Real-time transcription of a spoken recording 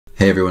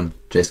Hey everyone,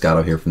 Jay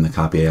Scotto here from the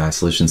Copy.ai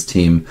Solutions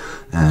team,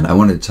 and I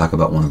wanted to talk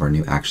about one of our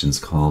new actions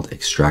called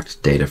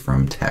extract data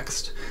from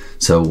text.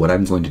 So what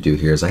I'm going to do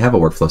here is I have a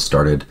workflow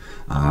started,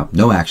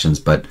 no actions,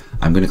 but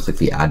I'm going to click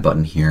the add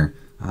button here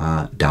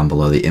down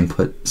below the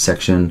input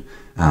section,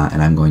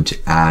 and I'm going to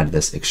add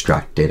this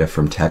extract data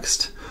from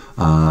text.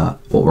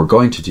 What we're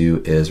going to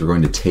do is we're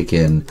going to take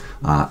in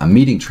a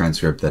meeting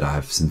transcript that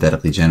I've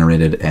synthetically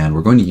generated, and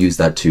we're going to use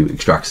that to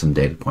extract some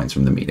data points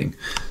from the meeting.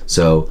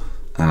 So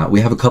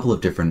we have a couple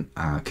of different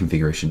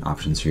configuration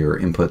options here,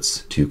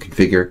 inputs to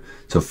configure.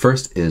 So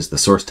first is the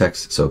source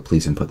text. So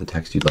please input the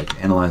text you'd like to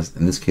analyze.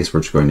 In this case,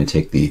 we're just going to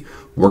take the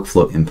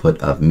workflow input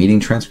of meeting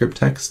transcript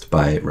text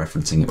by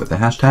referencing it with a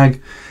hashtag.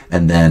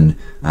 And then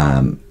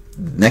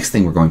next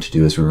thing we're going to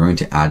do is we're going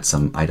to add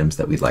some items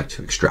that we'd like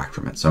to extract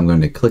from it. So I'm going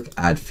to click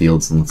add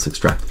fields and let's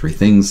extract 3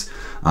 things.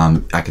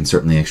 I can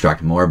certainly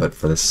extract more, but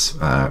for this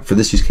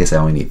use case, I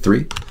only need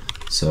 3.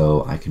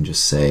 So I can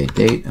just say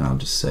date, and I'll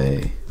just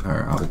say,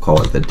 or I'll call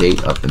it the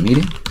date of the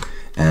meeting,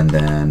 and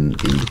then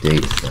the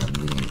date the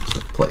meeting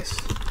took place.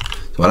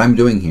 So what I'm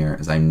doing here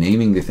is I'm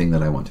naming the thing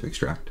that I want to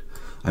extract.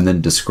 I'm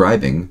then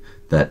describing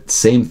that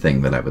same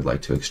thing that I would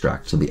like to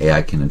extract so the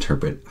AI can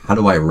interpret, how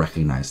do I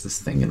recognize this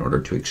thing in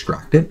order to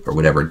extract it, or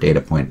whatever data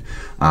point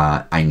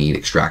I need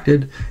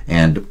extracted,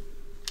 and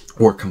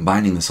we're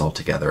combining this all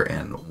together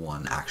in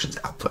one actions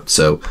output.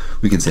 So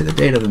we can say the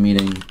date of the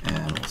meeting,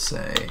 and we'll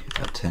say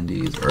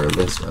attendees, or a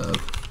list of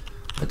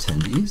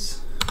attendees.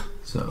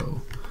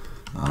 So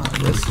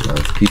list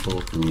of people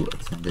who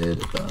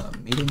attended the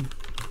meeting.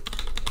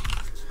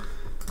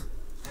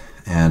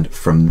 And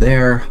from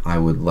there, I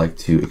would like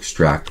to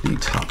extract the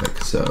topic.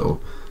 So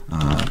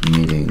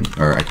meeting,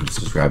 or I can just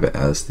describe it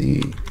as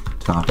the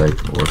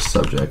topic or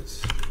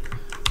subject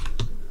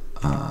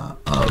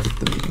of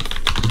the meeting.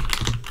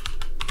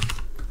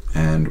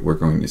 And we're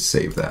going to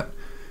save that.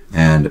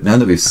 And now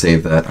that we've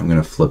saved that, I'm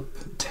going to flip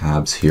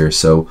tabs here.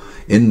 So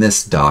in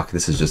this doc,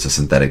 this is just a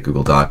synthetic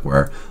Google Doc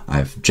where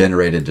I've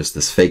generated just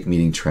this fake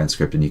meeting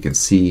transcript, and you can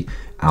see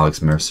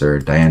Alex Mercer,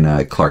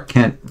 Diana, Clark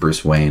Kent,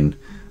 Bruce Wayne,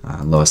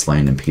 Lois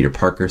Lane, and Peter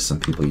Parker, some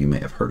people you may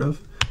have heard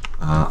of.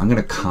 I'm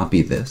going to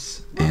copy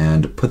this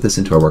and put this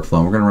into our workflow,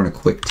 and we're going to run a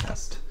quick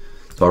test.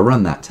 So I'll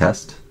run that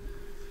test,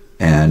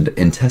 and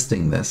in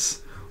testing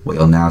this, what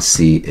you'll now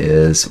see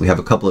is we have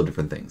a couple of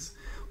different things.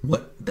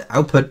 What the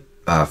output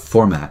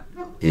format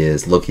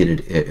is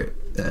located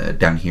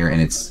down here,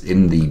 and it's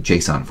in the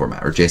JSON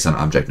format, or JSON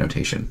object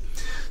notation.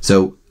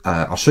 So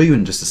I'll show you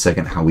in just a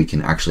second how we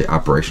can actually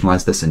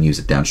operationalize this and use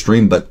it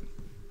downstream, but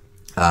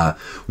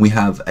we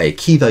have a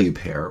key value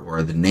pair,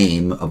 or the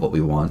name of what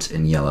we want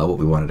in yellow, what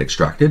we wanted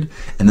extracted,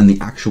 and then the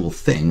actual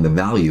thing, the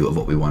value of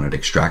what we wanted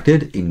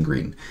extracted, in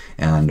green.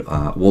 And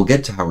we'll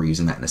get to how we're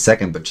using that in a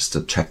second, but just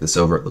to check this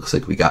over, it looks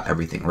like we got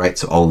everything right.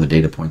 So all of the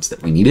data points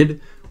that we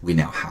needed, we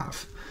now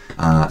have.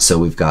 So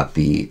we've got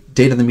the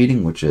date of the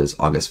meeting, which is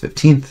August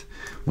 15th.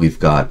 We've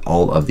got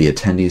all of the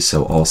attendees,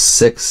 so all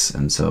 6.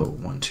 And so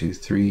 1, 2,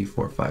 3,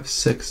 4, 5,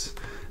 6.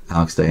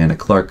 Alex, Diana,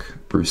 Clark,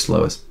 Bruce,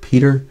 Lois,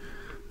 Peter.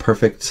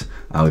 Perfect.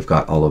 We've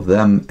got all of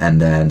them. And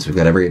then, so we've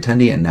got every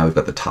attendee, and now we've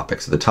got the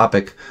topic. So the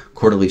topic,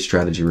 quarterly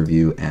strategy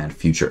review, and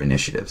future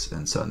initiatives.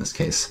 And so in this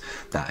case,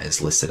 that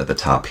is listed at the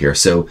top here.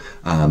 So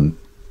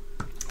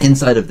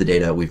inside of the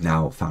data, we've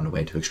now found a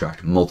way to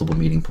extract multiple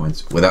meeting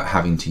points without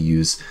having to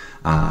use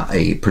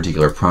a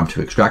particular prompt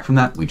to extract from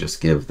that. We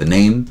just give the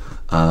name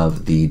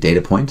of the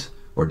data point,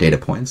 or data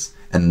points,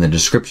 and the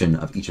description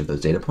of each of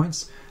those data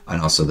points,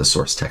 and also the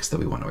source text that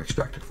we want to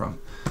extract it from.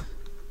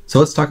 So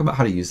let's talk about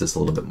how to use this a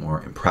little bit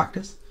more in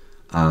practice.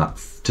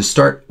 To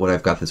start,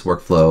 I've got this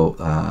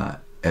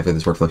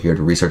workflow here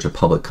to research a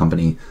public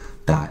company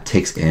that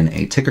takes in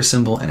a ticker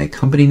symbol and a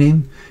company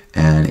name,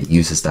 and it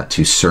uses that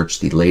to search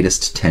the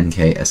latest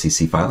 10K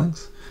SEC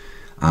filings,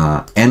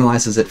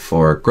 analyzes it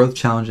for growth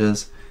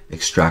challenges,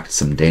 extracts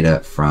some data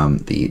from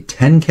the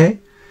 10K,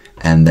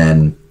 and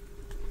then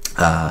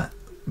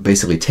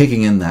basically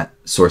taking in that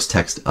source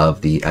text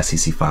of the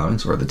SEC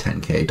filings, or the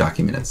 10K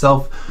document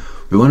itself,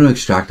 we want to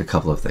extract a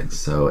couple of things.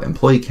 So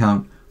employee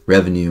count,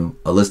 revenue,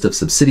 a list of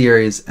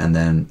subsidiaries, and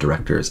then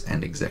directors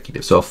and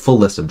executives. So a full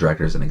list of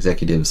directors and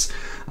executives.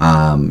 We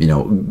want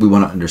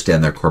to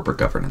understand their corporate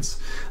governance.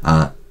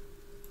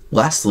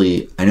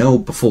 Lastly, I know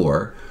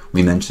before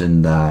we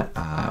mentioned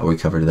that, we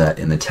covered that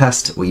in the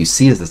test, what you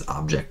see is this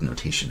object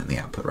notation in the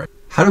output, right?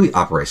 How do we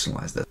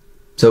operationalize this?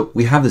 So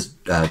we have this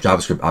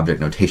JavaScript object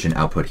notation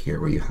output here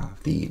where you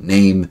have the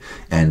name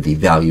and the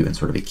value in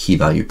sort of a key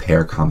value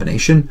pair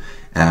combination.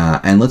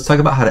 And let's talk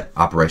about how to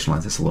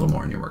operationalize this a little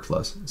more in your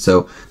workflows.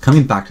 So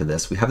coming back to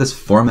this, we have this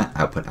format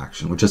output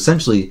action, which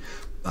essentially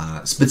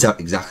spits out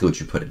exactly what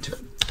you put into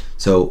it.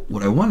 So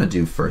what I want to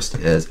do first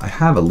is I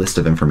have a list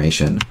of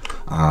information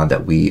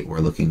that we were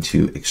looking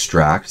to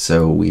extract.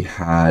 So we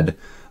had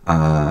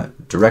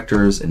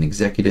directors and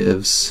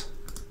executives.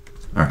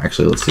 All right,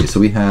 actually, let's see.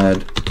 So we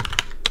had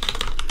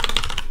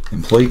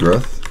employee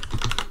growth,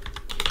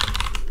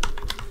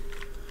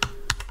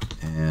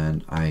 and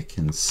And I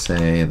can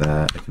say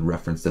that I can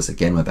reference this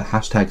again with a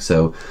hashtag.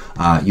 So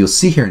you'll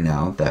see here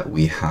now that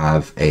we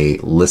have a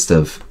list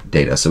of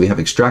data. So we have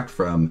extract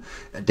from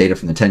data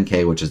from the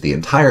 10K, which is the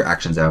entire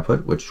actions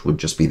output, which would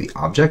just be the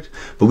object.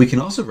 But we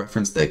can also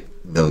reference the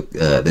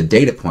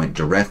data point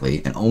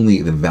directly and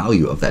only the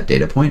value of that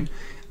data point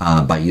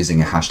by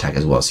using a hashtag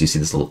as well. So you see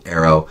this little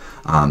arrow.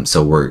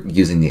 So we're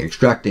using the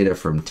extract data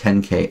from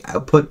 10K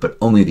output, but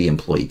only the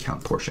employee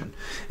count portion.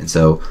 And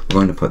so we're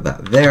going to put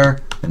that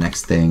there. The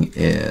next thing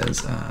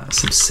is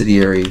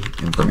subsidiary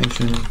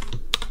information.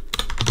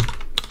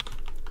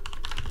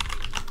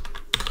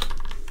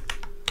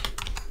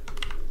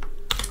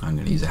 I'm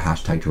going to use a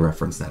hashtag to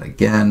reference that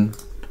again.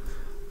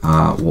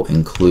 We'll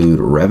include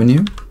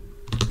revenue.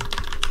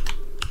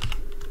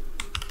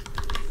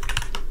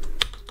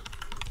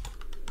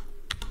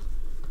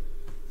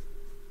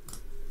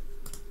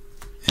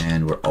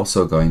 And we're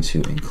also going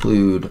to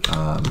include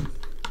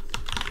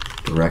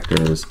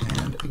directors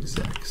and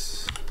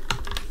execs.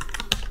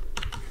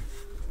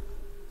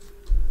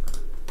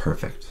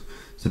 Perfect.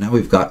 So now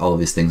we've got all of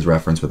these things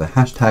referenced with a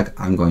hashtag.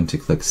 I'm going to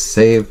click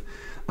save,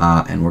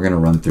 and we're going to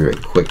run through a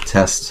quick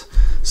test.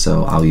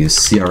 So I'll use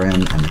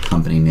CRM and the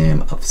company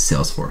name of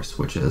Salesforce,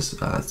 which is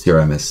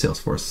CRM is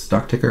Salesforce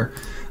stock ticker.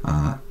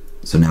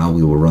 So now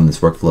we will run this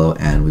workflow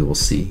and we will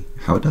see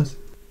how it does.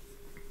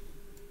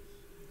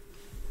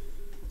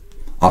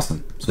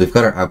 Awesome. So we've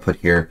got our output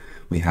here.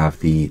 We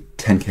have the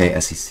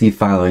 10K SEC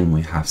filing.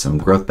 We have some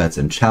growth bets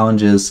and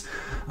challenges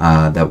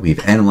that we've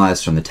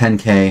analyzed from the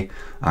 10K.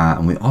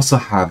 And we also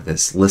have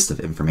this list of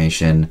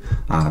information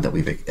that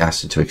we've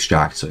asked it to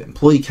extract. So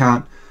employee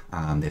count,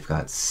 they've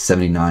got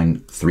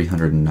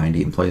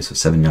 79,390 employees,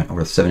 so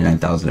over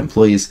 79,000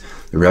 employees.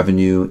 The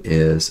revenue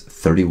is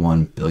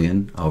 31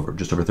 billion,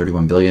 just over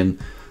 31 billion.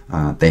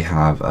 They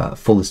have a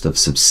full list of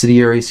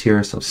subsidiaries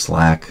here, so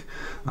Slack,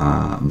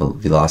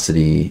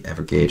 Velocity,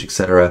 Evergage,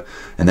 etc.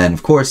 And then,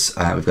 of course,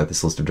 we've got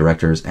this list of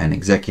directors and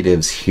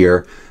executives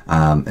here.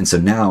 And so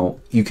now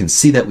you can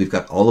see that we've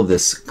got all of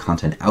this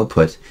content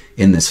output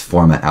in this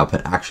format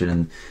output action.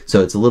 And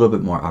so it's a little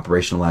bit more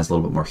operationalized, a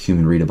little bit more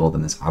human readable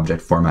than this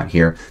object format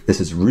here.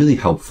 This is really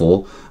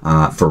helpful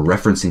for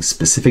referencing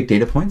specific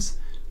data points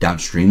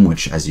downstream,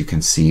 which, as you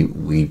can see,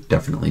 we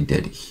definitely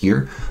did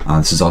here.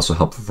 This is also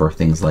helpful for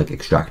things like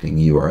extracting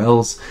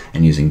URLs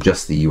and using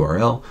just the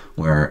URL,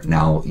 where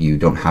now you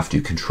don't have to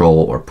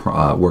control or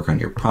work on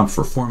your prompt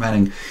for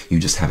formatting. You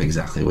just have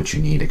exactly what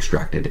you need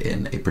extracted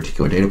in a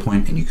particular data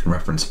point, and you can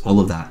reference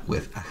all of that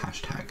with a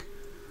hashtag.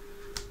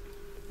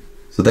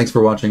 So thanks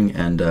for watching,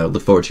 and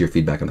look forward to your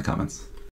feedback in the comments.